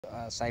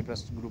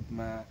Cyprus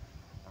ग्रुपमा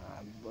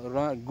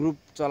group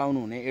चलाउनु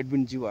हुने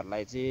एडमिन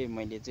ज्यूहरूलाई चाहिँ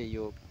मैले चाहिँ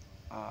यो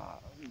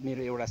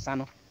मेरो एउटा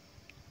सानो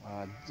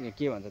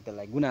के भन्छ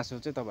त्यसलाई गुनासो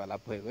चाहिँ तपाईँहरूलाई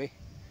पुगेको है।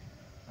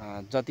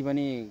 जति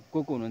पनि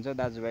को हुनुहुन्छ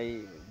दाजुभाइ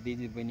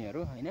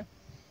दिदीबहिनीहरू हैन,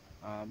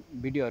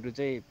 भिडियोहरू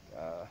चाहिँ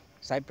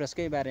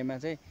साइप्रसकै बारेमा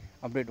चाहिँ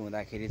अपडेट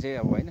हुँदाखेरि चाहिँ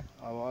अब हैन,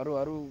 अब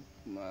अरू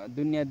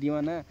दुनियाँ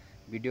दिवाना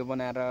भिडियो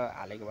बनाएर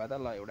हालेको भए त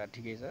ल एउटा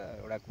ठिकै छ,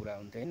 एउटा कुरा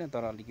हुन्थ्यो हैन।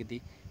 तर अलिकति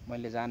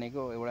मैले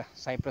जानेको एउटा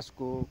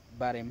साइप्रसको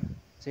बारेमा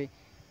चाहिँ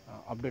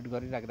अपडेट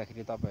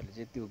गरिराख्दाखेरि तपाईँहरूले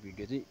चाहिँ त्यो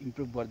भिडियो चाहिँ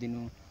इम्प्रुभ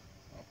गरिदिनु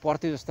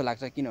पर्थ्यो जस्तो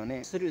लाग्छ। किनभने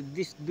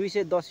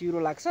 210 युरो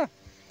लाग्छ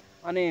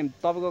अनि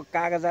तपाईँको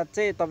कागजात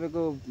चाहिँ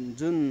तपाईँको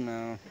जुन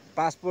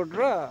पासपोर्ट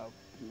र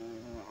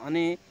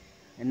अनि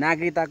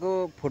नागरिकताको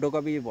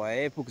फोटोकपी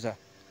भए पुग्छ।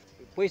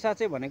 पैसा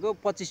चाहिँ भनेको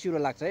 25 युरो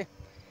लाग्छ है,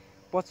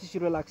 25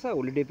 युरो लाग्छ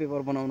होलिडे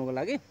पेपर बनाउनुको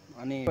लागि।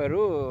 अनि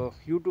तपाईँहरू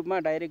युट्युबमा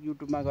डाइरेक्ट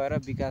युट्युबमा गएर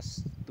विकास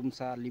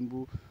तुम्सा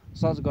लिम्बू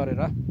सर्च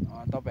गरेर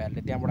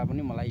तपाईँहरूले त्यहाँबाट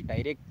पनि मलाई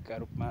डाइरेक्ट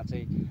रूपमा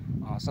चाहिँ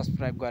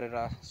सब्सक्राइब गरेर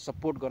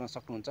सपोर्ट गर्न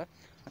सक्नुहुन्छ।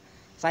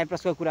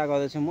 साइप्रसको कुरा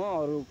गर्दैछु म,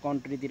 अरू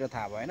कन्ट्रीतिर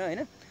थाहा भएन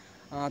हैन।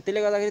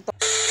 त्यसले गर्दाखेरि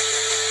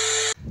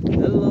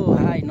हेलो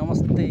हाई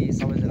नमस्ते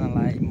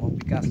सबैजनालाई, म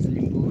विकास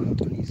लिम्बू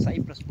अनि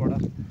साइप्रसबाट।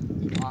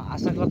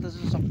 आशा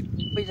गर्दछु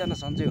सबैजना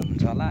सन्चै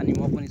हुनुहुन्छ होला अनि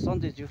म पनि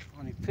सन्चै छु।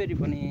 अनि फेरि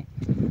पनि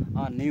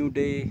न्यू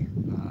डे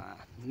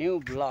न्यू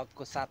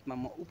ब्लगको साथमा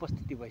म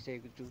उपस्थिति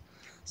भइसकेको छु।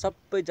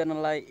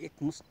 सबैजनालाई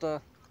एकमुष्ट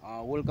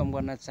वेलकम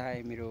गर्न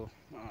चाहे मेरो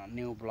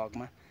न्यू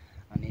ब्लगमा।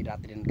 अनि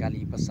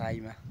रात्रिकाली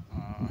बसाइमा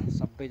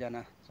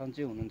सबैजना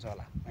सन्चै हुनुहुन्छ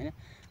होला हैन।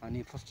 अनि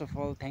first of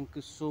all thank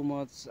you so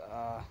much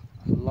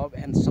love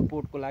and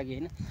सपोर्टको लागि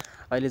हैन।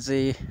 अहिले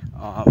चाहिँ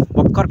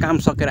भर्खर काम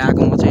सकेर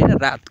आएको म चाहिँ हैन,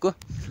 रातको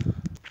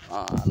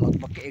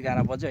लगभग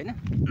 11 बज्यो हैन।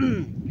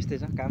 यस्तै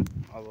छ काम,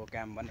 अब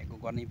काम भनेको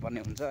गर्नै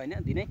पर्ने हुन्छ हैन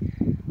दिनै।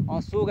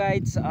 सो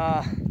गाइज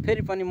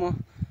फेरि पनि म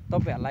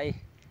तपाईँहरूलाई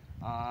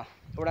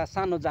एउटा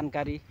सानो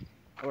जानकारी,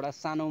 एउटा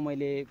सानो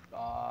मैले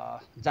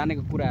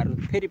जानेको कुराहरू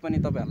फेरि पनि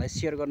तपाईँहरूलाई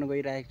सेयर गर्न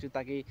गइरहेको छु,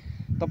 ताकि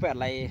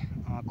तपाईँहरूलाई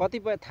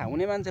कतिपय थाहा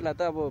हुने मान्छेलाई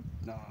त अब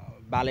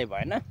बाले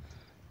भएन,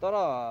 तर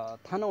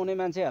थाहा नहुने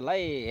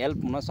मान्छेहरूलाई हेल्प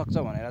हुनसक्छ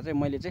भनेर चाहिँ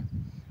मैले चाहिँ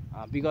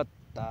विगत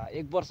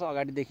 1 वर्ष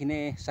अगाडिदेखि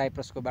नै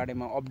साइप्रसको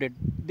बारेमा अपडेट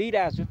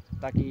दिइरहेको छु,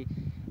 ताकि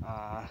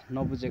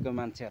नबुझेको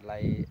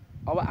मान्छेहरूलाई,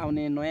 अब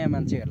आउने नयाँ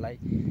मान्छेहरूलाई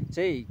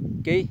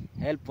चाहिँ केही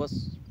हेल्प होस्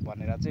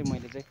भनेर चाहिँ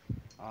मैले चाहिँ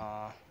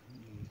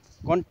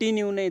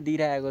कन्टिन्यू नै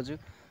दिइरहेको छु।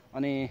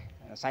 अनि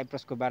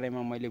साइप्रसको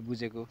बारेमा मैले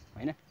बुझेको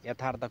हैन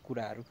यथार्थ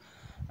कुराहरू।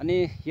 अनि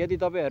यदि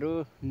तपाईँहरू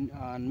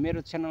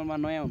मेरो च्यानलमा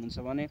नयाँ हुनुहुन्छ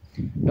भने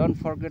don't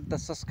forget the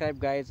subscribe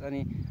guys.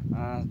 अनि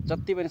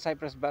जति पनि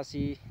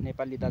साइप्रसवासी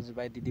नेपाली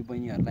दाजुभाइ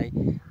दिदीबहिनीहरूलाई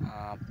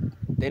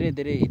धेरै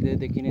धेरै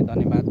हृदयदेखि नै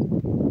धन्यवाद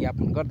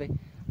ज्ञापन गर्दै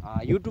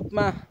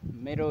युट्युबमा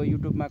मेरो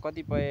युट्युबमा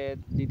कतिपय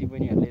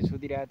दिदीबहिनीहरूले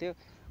सोधिरहेको थियो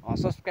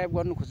सब्सक्राइब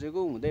गर्नु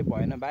खोजेको हुँदै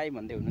भएन भाइ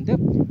भन्दै हुनुहुन्थ्यो।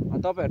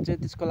 तपाईँहरू चाहिँ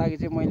त्यसको लागि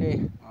चाहिँ मैले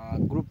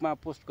ग्रुपमा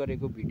पोस्ट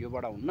गरेको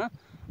भिडियोबाट हुन्न,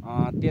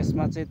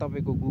 त्यसमा चाहिँ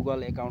तपाईँको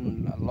गुगल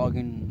एकाउन्ट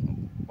लगइन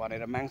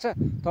भनेर माग्छ।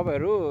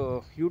 तपाईँहरू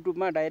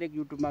युट्युबमा डाइरेक्ट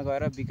युट्युबमा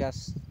गएर विकास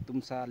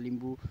तुम्सा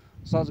लिम्बू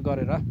सर्च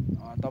गरेर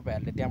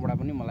तपाईँहरूले त्यहाँबाट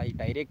पनि मलाई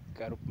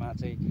डाइरेक्ट रूपमा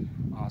चाहिँ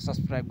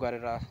सब्सक्राइब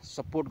गरेर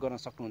सपोर्ट गर्न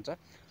सक्नुहुन्छ।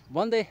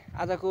 भन्दै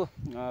आजको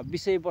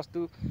विषयवस्तु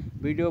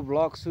भिडियो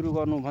ब्लग सुरु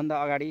गर्नुभन्दा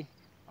अगाडि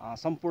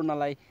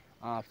सम्पूर्णलाई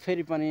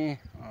फेरि पनि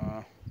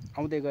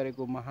आउँदै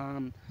गरेको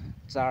महान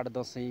चाड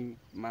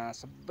दसैँमा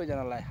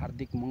सबैजनालाई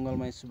हार्दिक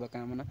मङ्गलमय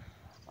शुभकामना,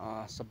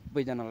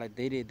 सबैजनालाई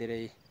धेरै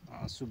धेरै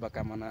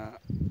शुभकामना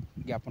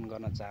ज्ञापन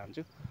गर्न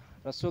चाहन्छु।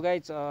 र सो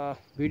गाइज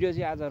भिडियो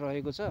चाहिँ आज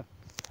रहेको छ।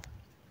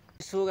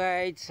 सो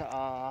गाइज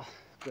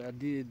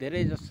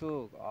धेरै जसो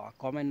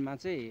कमेन्टमा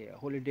चाहिँ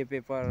होलिडे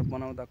पेपर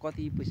बनाउँदा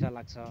कति पैसा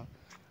लाग्छ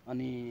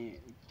अनि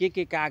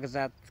के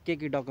कागजात के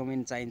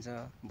डकुमेन्ट चाहिन्छ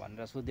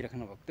भनेर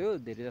सोधिराख्नु भएको थियो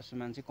धेरै जसो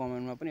मान्छे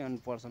कमेन्टमा पनि, अनि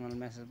पर्सनल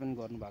मेसेज पनि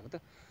गर्नुभएको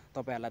थियो।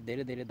 तपाईँहरूलाई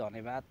धेरै धेरै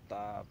धन्यवाद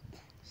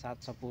साथ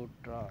सपोर्ट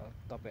र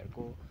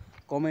तपाईँहरूको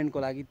कमेन्टको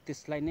लागि।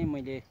 त्यसलाई नै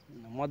मैले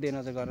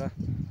मध्यनजर गरेर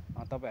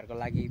तपाईँहरूको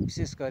लागि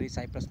विशेष गरी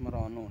साइप्रसमा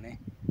रहनुहुने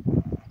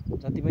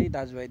जति पनि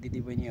दाजुभाइ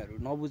दिदीबहिनीहरू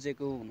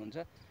नबुझेको हुनुहुन्छ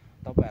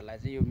तपाईँहरूलाई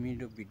चाहिँ यो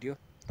मेरो भिडियो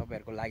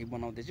तपाईँहरूको लागि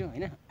बनाउँदैछु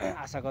हैन।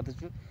 आशा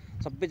गर्दछु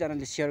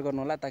सबैजनाले सेयर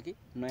गर्नु होला, ताकि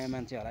नयाँ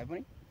मान्छेहरूलाई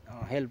पनि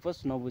हेल्प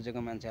होस्,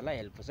 नबुझेको मान्छेहरूलाई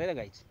हेल्प होस् है त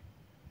guys.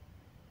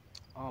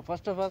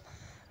 First of all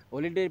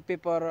holiday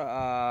paper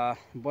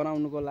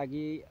बनाउनुको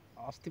लागि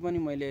अस्ति पनि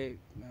मैले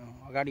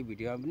अगाडि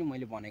भिडियोमा पनि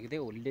मैले भनेको थिएँ,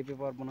 होलिडे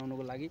पेपर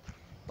बनाउनुको लागि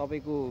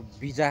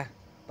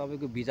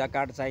तपाईँको भिजा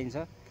कार्ड चाहिन्छ,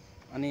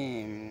 अनि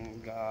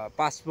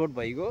पासपोर्ट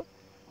भइगयो,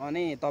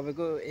 अनि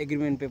तपाईँको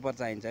एग्रिमेन्ट पेपर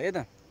चाहिन्छ है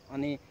त।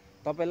 अनि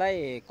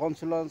तपाईँलाई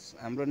कन्सुलस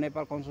हाम्रो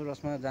नेपाल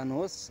कन्सुलसमा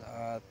जानुहोस्।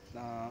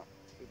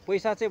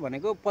 पैसा चाहिँ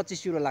भनेको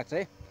 25 युरो लाग्छ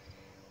है,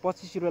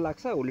 25 युरो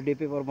लाग्छ होलिडे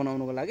पेपर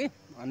बनाउनुको लागि।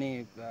 अनि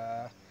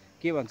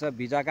के भन्छ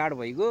भिजा कार्ड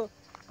भइगयो,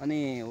 अनि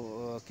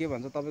के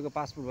भन्छ तपाईँको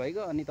पासपोर्ट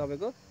भइगयो, अनि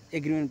तपाईँको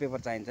एग्रिमेन्ट पेपर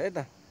चाहिन्छ है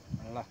त।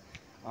 ल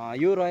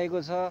यो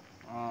रहेको छ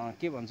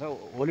के भन्छ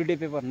होलिडे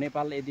पेपर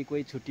नेपाल यदि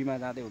कोही छुट्टीमा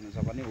जाँदै हुनुहुन्छ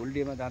भने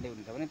होलिडेमा जाँदै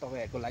हुनुहुन्छ भने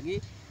तपाईँहरूको लागि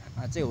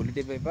चाहिँ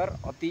होलिडे पेपर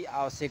अति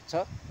आवश्यक छ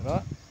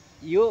र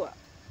यो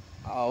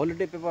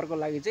होलिडे पेपरको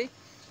लागि चाहिँ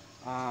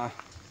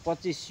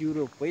 25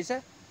 युरो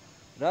पैसा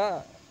र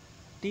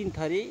 3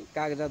 थरी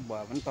कागजात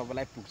भयो भने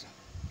तपाईँलाई पुग्छ।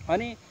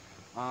 अनि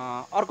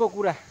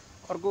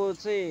अर्को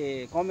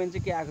चाहिँ कमेन्ट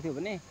चाहिँ के आएको थियो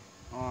भने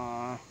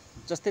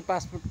जस्तै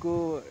पासपोर्टको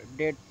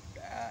डेट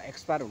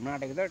एक्सपायर हुन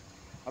आँटेको छ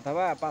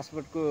अथवा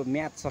पासपोर्टको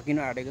म्याद सकिन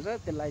आँटेको छ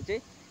त्यसलाई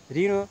चाहिँ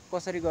रिन्यू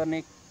कसरी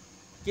गर्ने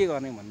के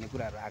गर्ने भन्ने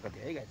कुराहरू आएको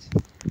थियो है गाइज।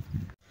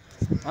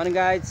 अनि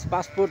गाइज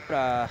पासपोर्ट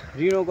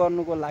रिन्यू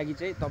गर्नुको लागि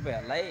चाहिँ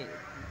तपाईँहरूलाई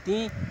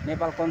त्यहीँ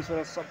नेपाल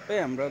कन्सुलेट सबै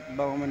हाम्रो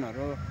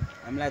डकुमेन्टहरू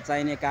हामीलाई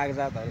चाहिने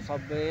कागजातहरू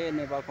सबै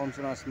नेपाल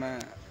कन्सुलेटमा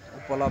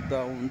उपलब्ध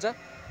हुन्छ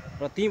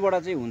र त्यहीँबाट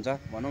चाहिँ हुन्छ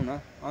भनौँ न।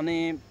 अनि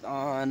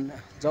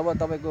जब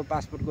तपाईँको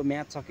पासपोर्टको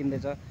म्याद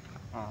सकिँदैछ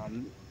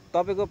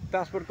तपाईँको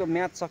पासपोर्टको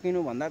म्याद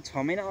सकिनुभन्दा 6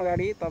 महिना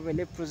अगाडि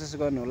तपाईँले प्रोसेस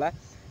गर्नुहोला,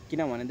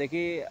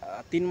 किनभनेदेखि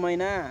 3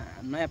 महिना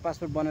नयाँ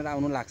पासपोर्ट बनेर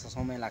आउनु लाग्छ,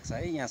 समय लाग्छ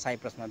है यहाँ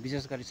साइप्रसमा,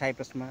 विशेष गरी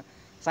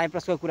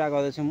साइप्रसको कुरा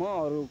गर्दैछु म,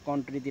 अरू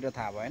कन्ट्रीतिर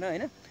थाहा भएन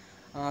होइन।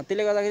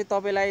 त्यसले गर्दाखेरि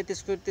तपाईँलाई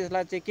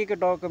त्यसलाई चाहिँ के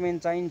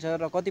डकुमेन्ट चाहिन्छ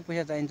र कति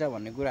पैसा चाहिन्छ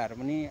भन्ने कुराहरू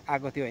पनि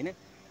आएको थियो होइन।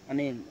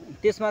 अनि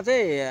त्यसमा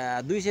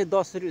चाहिँ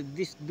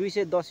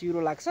 210 युरो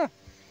लाग्छ।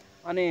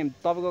 अनि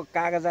तपाईँको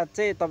कागजात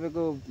चाहिँ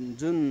तपाईँको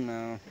जुन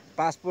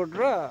पासपोर्ट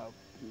र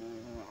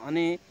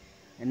अनि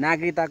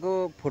नागरिकताको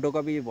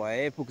फोटोकपी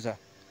भए पुग्छ।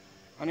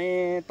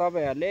 अनि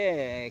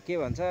तपाईँहरूले के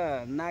भन्छ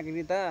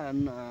नागरिकता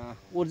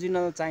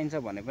ओरिजिनल चाहिन्छ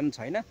भने पनि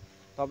छैन,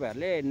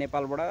 तपाईँहरूले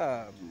नेपालबाट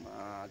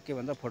के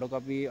भन्छ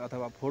फोटोकपी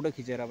अथवा फोटो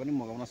खिचेर पनि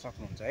मगाउन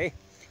सक्नुहुन्छ है।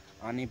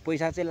 अनि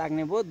पैसा चाहिँ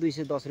लाग्ने भयो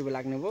 210 रुपियाँ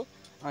लाग्ने भयो।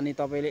 अनि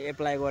तपाईँले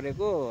एप्लाई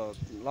गरेको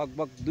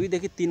लगभग 2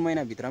 देखि 3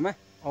 महिनाभित्रमा,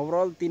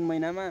 ओभरअल 3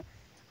 महिनामा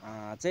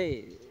चाहिँ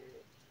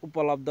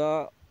उपलब्ध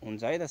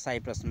हुन्छ है त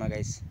साइप्रसमा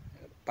गाइस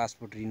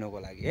पासपोर्ट रिन्यूको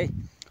लागि है।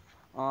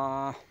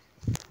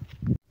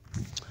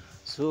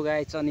 सो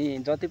गाइस अनि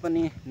जति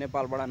पनि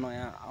नेपालबाट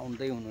नयाँ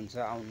आउँदै हुनुहुन्छ,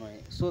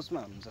 आउने सोचमा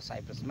हुनुहुन्छ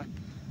साइप्रसमा,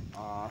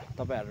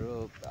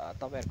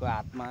 तपाईँहरूको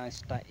हातमा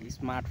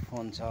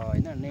स्मार्टफोन छ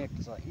होइन, नेट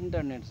छ,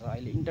 इन्टरनेट छ।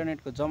 अहिले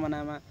इन्टरनेटको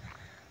जमानामा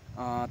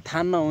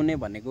थाहा नहुने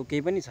भनेको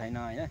केही पनि छैन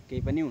होइन,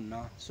 केही पनि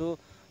हुन्न। सो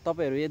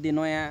तपाईँहरू यदि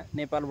नयाँ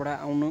नेपालबाट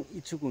आउनु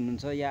इच्छुक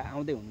हुनुहुन्छ या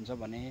आउँदै हुनुहुन्छ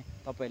भने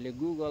तपाईँहरूले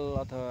गुगल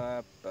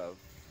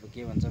अथवा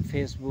के भन्छ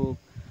फेसबुक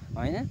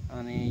होइन,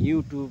 अनि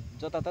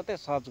युट्युब जताततै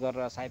सर्च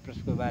गरेर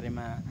साइप्रसको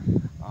बारेमा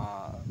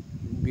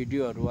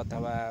भिडियोहरू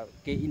अथवा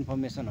केही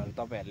इन्फर्मेसनहरू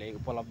तपाईँहरूले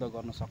उपलब्ध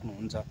गर्न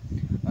सक्नुहुन्छ।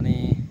 अनि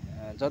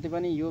जति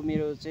पनि यो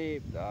मेरो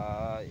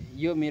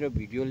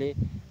भिडियोले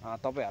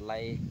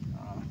तपाईँहरूलाई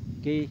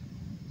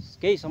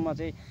केहीसम्म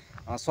चाहिँ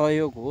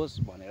सहयोग होस्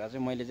भनेर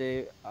चाहिँ मैले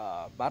चाहिँ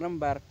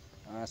बारम्बार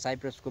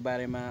साइप्रसको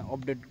बारेमा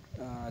अपडेट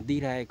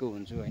दिइरहेको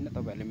हुन्छु होइन।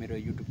 तपाईँहरूले मेरो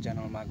युट्युब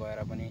च्यानलमा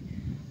गएर पनि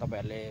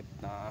तपाईँहरूले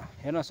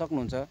हेर्न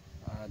सक्नुहुन्छ।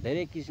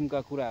 धेरै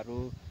किसिमका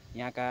कुराहरू,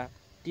 यहाँका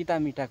तिता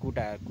मिठा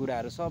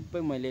कुराहरू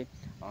सबै मैले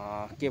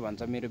के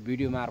भन्छ मेरो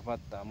भिडियो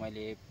मार्फत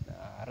मैले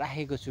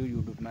राखेको छु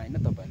युट्युबमा होइन।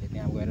 तपाईँहरूले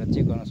त्यहाँ गएर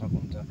चेक गर्न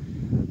सक्नुहुन्छ।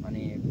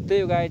 अनि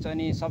त्यही हो गाइज।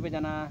 अनि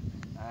सबैजना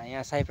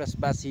यहाँ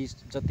साइप्रसवासी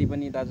जति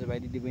पनि दाजुभाइ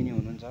दिदीबहिनी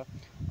हुनुहुन्छ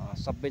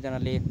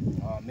सबैजनाले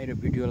मेरो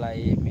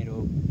भिडियोलाई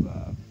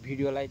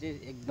चाहिँ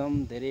एकदम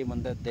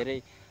धेरैभन्दा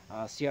धेरै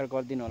सेयर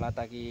गरिदिनु होला,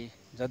 ताकि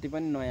जति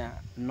पनि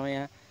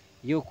नयाँ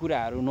यो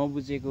कुराहरू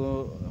नबुझेको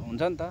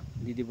हुन्छ नि त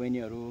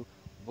दिदीबहिनीहरू,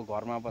 अब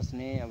घरमा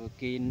बस्ने, अब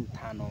केही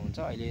थाहा नहुन्छ।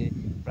 अहिले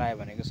प्रायः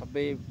भनेको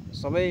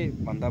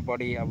सबैभन्दा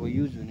बढी अब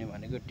युज हुने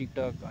भनेको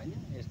टिकटक होइन,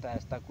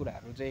 यस्ता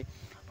कुराहरू चाहिँ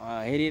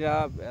हेरेर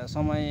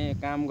समय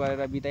काम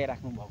गरेर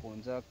बिताइराख्नु भएको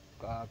हुन्छ।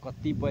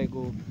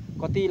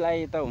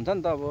 कतिलाई त हुन्छ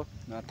नि त अब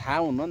थाहा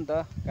हुन्न नि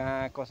त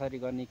कहाँ कसरी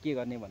गर्ने के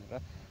गर्ने भनेर।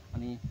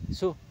 अनि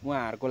सो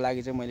उहाँहरूको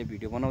लागि चाहिँ मैले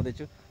भिडियो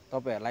बनाउँदैछु।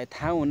 तपाईँहरूलाई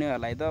थाहा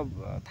हुनेहरूलाई त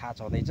थाहा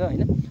छँदैछ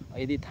होइन,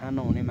 यदि थाहा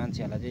नहुने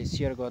मान्छेहरूलाई चाहिँ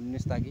सेयर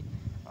गरिदिनुहोस्, ताकि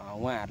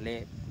उहाँहरूले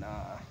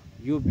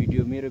यो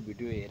मेरो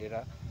भिडियो हेरेर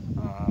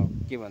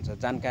के भन्छ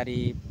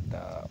जानकारी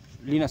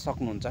लिन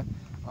सक्नुहुन्छ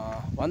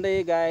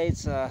भन्दै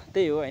गाइज।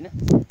 त्यही हो होइन।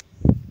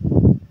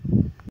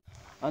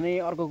 अनि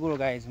अर्को कुरो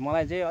गाइज,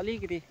 मलाई चाहिँ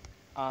अलिकति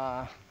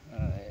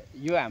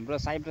यो हाम्रो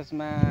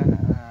साइप्रसमा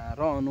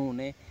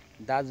रहनुहुने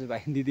दाजुभाइ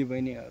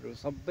दिदीबहिनीहरू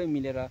सबै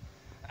मिलेर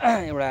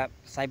एउटा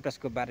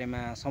साइप्रसको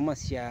बारेमा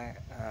समस्या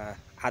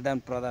आदान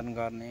प्रदान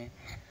गर्ने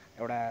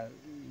एउटा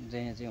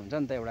चाहिँ हुन्छ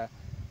नि त, एउटा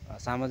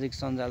सामाजिक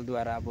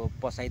सञ्जालद्वारा। अब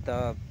कसै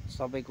त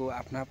सबैको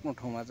आफ्नो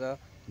ठाउँमा छ,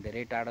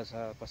 धेरै टाढो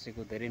छ,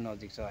 कसैको धेरै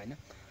नजिक छ होइन।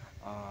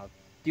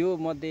 त्यो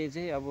मध्ये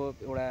चाहिँ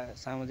अब एउटा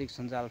सामाजिक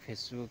सञ्जाल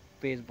फेसबुक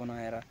पेज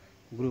बनाएर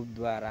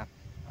ग्रुपद्वारा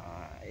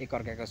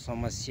एकअर्काको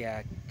समस्या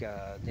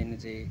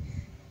चाहिँ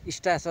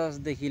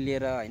स्ट्याटसदेखि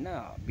लिएर होइन,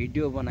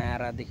 भिडियो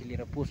बनाएरदेखि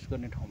लिएर पोस्ट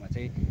गर्ने ठाउँमा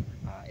चाहिँ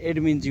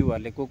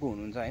एडमिनज्यूहरूले को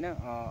हुनुहुन्छ होइन।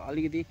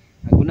 अलिकति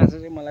गुनासो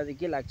चाहिँ मलाई चाहिँ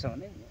के लाग्छ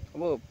भने,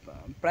 अब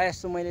प्रायः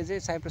जस्तो मैले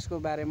चाहिँ साइप्रसको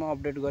बारेमा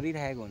अपडेट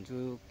गरिरहेको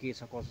हुन्छु, के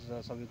छ कसो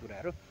छ सबै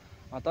कुराहरू।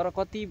 तर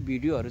कति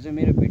भिडियोहरू चाहिँ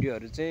मेरो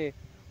भिडियोहरू चाहिँ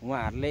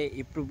उहाँहरूले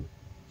एप्रुभ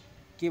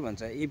के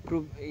भन्छ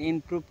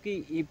इम्प्रुभ कि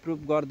इम्प्रुभ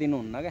गरिदिनु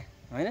हुन्न क्या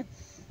होइन।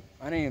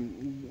 अनि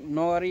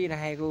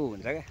नगरिराखेको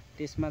हुन्छ क्या,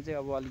 त्यसमा चाहिँ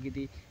अब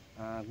अलिकति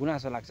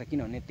गुनासो लाग्छ।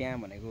 किनभने त्यहाँ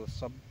भनेको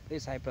सबै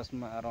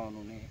साइप्रसमा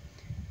रहनुहुने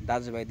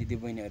दाजुभाइ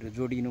दिदीबहिनीहरू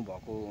जोडिनु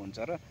भएको हुन्छ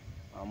र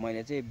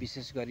मैले चाहिँ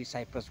विशेष गरी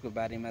साइप्रसको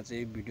बारेमा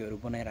चाहिँ भिडियोहरू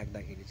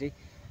बनाइराख्दाखेरि चाहिँ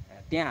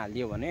त्यहाँ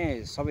हालिदियो भने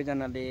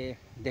सबैजनाले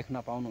देख्न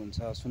पाउनुहुन्छ,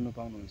 सुन्नु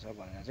पाउनुहुन्छ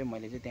भनेर चाहिँ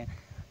मैले चाहिँ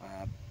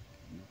त्यहाँ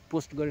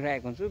पोस्ट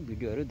गरिरहेको हुन्छु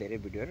भिडियोहरू, धेरै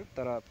भिडियोहरू।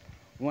 तर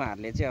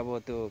उहाँहरूले चाहिँ अब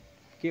त्यो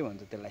के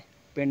भन्छ त्यसलाई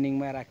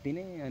पेन्डिङमा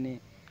राखिदिने अनि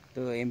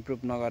त्यो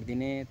इम्प्रुभ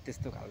नगरिदिने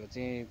त्यस्तो खालको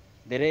चाहिँ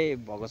धेरै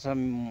भएको छ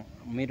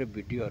मेरो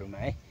भिडियोहरूमा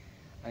है।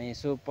 अनि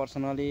सो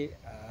पर्सनली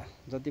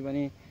जति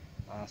पनि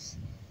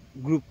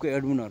ग्रुपको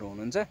एडमिनहरू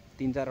हुनुहुन्छ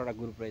 3-4वटा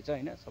ग्रुप रहेछ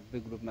होइन, सबै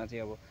ग्रुपमा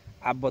चाहिँ अब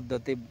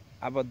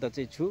आबद्ध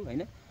चाहिँ छु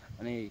होइन।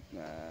 अनि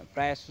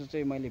प्रायः जस्तो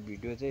चाहिँ मैले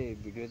भिडियो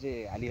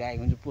चाहिँ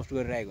हालिरहेको हुन्छु, पोस्ट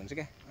गरिरहेको हुन्छु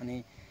क्या। अनि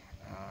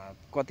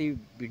कति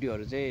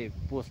भिडियोहरू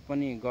चाहिँ पोस्ट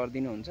पनि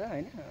गरिदिनुहुन्छ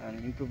होइन, अनि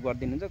इम्प्रुभ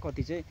गरिदिनुहुन्छ,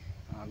 कति चाहिँ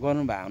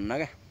गर्नुभएको हुन्न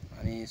क्या।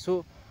 अनि सो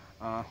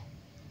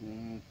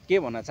के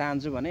भन्न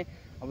चाहन्छु भने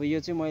अब यो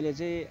चाहिँ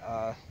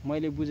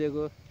मैले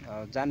बुझेको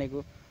जानेको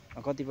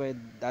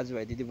कतिपय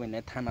दाजुभाइ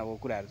दिदीबहिनीलाई थाहा नभएको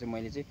कुराहरू चाहिँ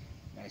मैले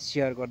चाहिँ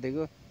सेयर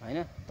गरिदिएको होइन।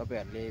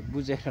 तपाईँहरूले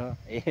बुझेर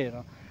हेरेर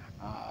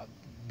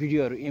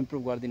भिडियोहरू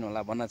इम्प्रुभ गरिदिनु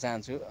होला भन्न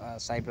चाहन्छु।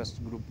 साइप्रस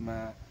ग्रुपमा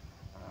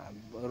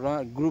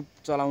ग्रुप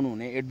चलाउनु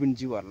हुने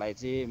एडमिनज्यूहरूलाई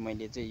चाहिँ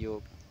मैले चाहिँ यो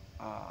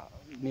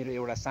मेरो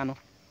एउटा सानो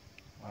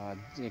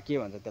के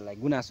भन्छ त्यसलाई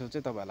गुनासो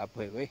चाहिँ तपाईँहरूलाई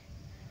पुगेको है।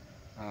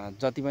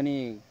 जति पनि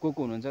को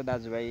हुनुहुन्छ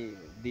दाजुभाइ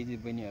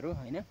दिदीबहिनीहरू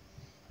होइन,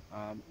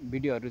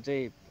 भिडियोहरू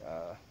चाहिँ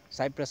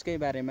साइप्रसकै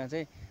बारेमा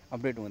चाहिँ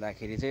अपडेट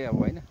हुँदाखेरि चाहिँ अब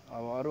होइन,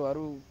 अब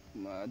अरू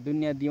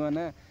दुनियाँ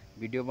दिवाना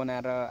भिडियो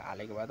बनाएर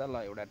हालेको भए त ल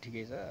एउटा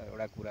ठिकै छ,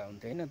 एउटा कुरा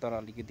हुन्थ्यो होइन। तर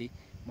अलिकति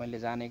मैले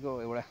जानेको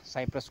एउटा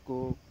साइप्रसको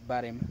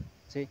बारेमा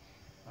चाहिँ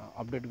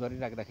अपडेट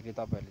गरिराख्दाखेरि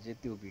तपाईँहरूले चाहिँ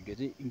त्यो भिडियो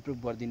चाहिँ इम्प्रुभ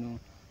गरिदिनु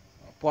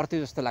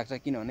पर्थ्यो जस्तो लाग्छ।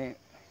 किनभने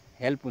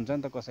हेल्प हुन्छ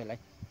नि त कसैलाई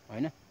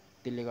होइन।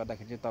 त्यसले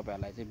गर्दाखेरि चाहिँ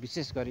तपाईँहरूलाई चाहिँ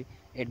विशेष गरी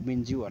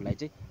एडमिनज्यूहरूलाई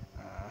चाहिँ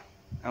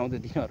आउँदो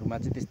दिनहरूमा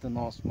चाहिँ त्यस्तो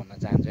नहोस् भन्न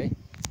चाहन्छु है।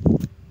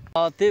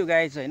 त्यही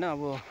गाइज होइन,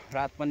 अब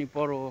रात पनि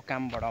परो,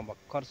 कामबाट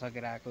भर्खर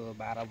सकेर आएको,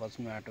 12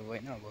 बज्नु आँट्यो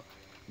होइन। अब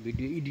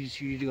भिडियो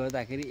एडिट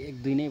गर्दाखेरि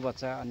 1-2 नै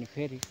बज्छ। अनि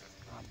फेरि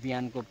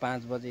बिहानको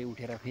 5 बजे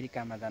उठेर फेरि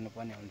काममा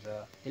जानुपर्ने हुन्छ।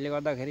 त्यसले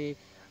गर्दाखेरि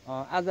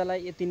आजलाई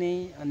यति नै।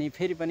 अनि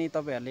फेरि पनि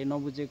तपाईँहरूले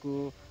नबुझेको,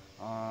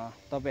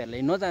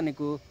 तपाईँहरूले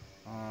नजानेको,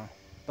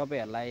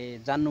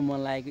 तपाईँहरूलाई जान्नु मन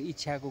लागेको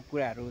इच्छाको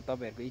कुराहरू,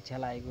 तपाईँहरूको इच्छा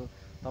लागेको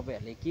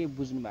तपाईँहरूले के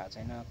बुझ्नु भएको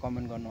छैन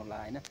कमेन्ट गर्नु होला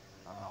होइन।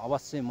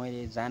 अवश्य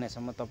मैले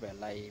जानेसम्म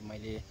तपाईँहरूलाई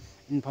मैले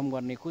इन्फर्म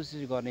गर्ने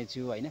कोसिस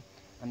गर्नेछु होइन।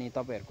 अनि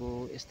तपाईँहरूको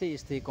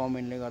यस्तै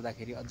कमेन्टले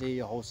गर्दाखेरि अझै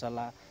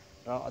हौसला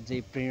र अझै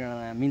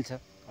प्रेरणा मिल्छ,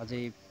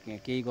 अझै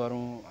केही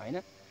गरौँ होइन।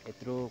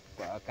 यत्रो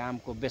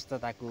कामको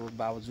व्यस्तताको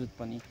बावजुद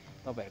पनि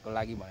तपाईँहरूको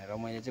लागि भनेर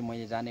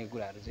मैले जानेको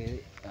कुराहरू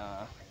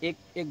चाहिँ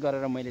एक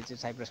गरेर मैले चाहिँ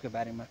साइप्रसको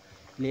बारेमा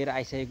लिएर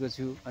आइसकेको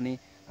छु। अनि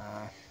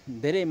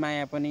धेरै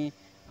माया पनि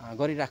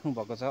गरिराख्नु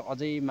भएको छ,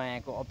 अझै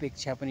मायाको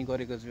अपेक्षा पनि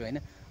गरेको छु होइन।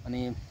 अनि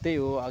त्यही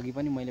हो, अघि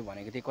पनि मैले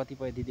भनेको थिएँ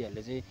कतिपय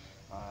दिदीहरूले चाहिँ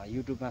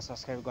युट्युबमा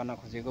सब्सक्राइब गर्न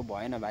खोजेको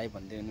भएन भाइ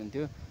भन्दै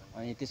हुनुहुन्थ्यो।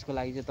 अनि त्यसको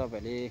लागि चाहिँ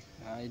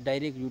तपाईँहरूले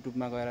डाइरेक्ट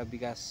युट्युबमा गएर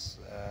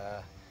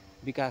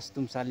विकास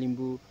तुम्सा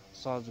लिम्बू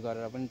सर्च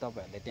गरेर पनि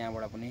तपाईँहरूले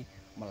त्यहाँबाट पनि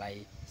मलाई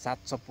साथ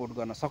सपोर्ट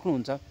गर्न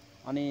सक्नुहुन्छ।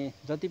 अनि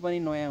जति पनि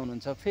नयाँ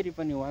हुनुहुन्छ फेरि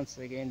पनि once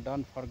again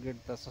don't forget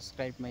the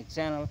subscribe my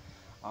channel,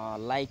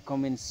 like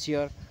comment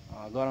share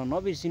गर्न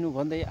नबिर्सिनु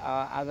भन्दै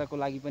आजको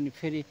लागि पनि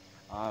फेरि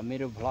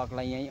मेरो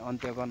भ्लगलाई यहीँ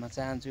अन्त्य गर्न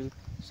चाहन्छु।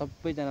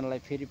 सबैजनालाई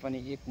फेरि पनि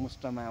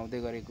एकमुष्टमा आउँदै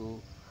गरेको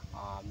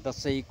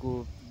दसैँको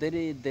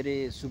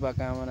धेरै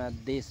शुभकामना।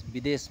 देश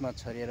विदेशमा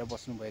छरिएर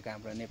बस्नुभएका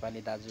हाम्रो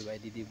नेपाली दाजुभाइ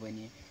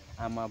दिदीबहिनी,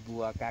 आमा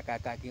बुवा काका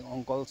काकी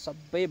अङ्कल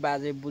सबै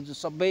बाजे बोजू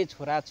सबै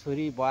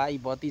छोराछोरी भाइ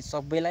भतिज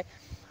सबैलाई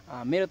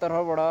मेरो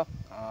तर्फबाट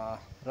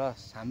र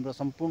हाम्रो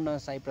सम्पूर्ण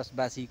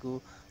साइप्रसवासीको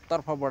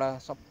तर्फबाट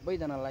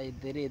सबैजनालाई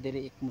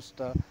धेरै एकमुष्ट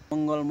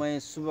मङ्गलमय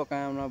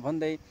शुभकामना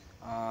भन्दै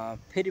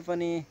फेरि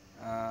पनि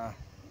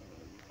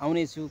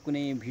आउनेछु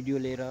कुनै भिडियो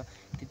लिएर।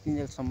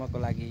 त्यतिन्जेलसम्मको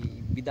लागि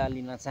बिदा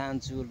लिन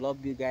चाहन्छु।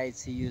 Love you guys,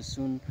 C you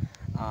सुन।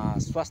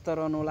 स्वस्थ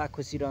रहनुहोला,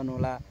 खुसी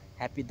रहनुहोला।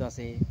 Happy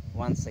Dashain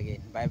once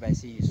again, by by,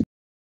 C you soon.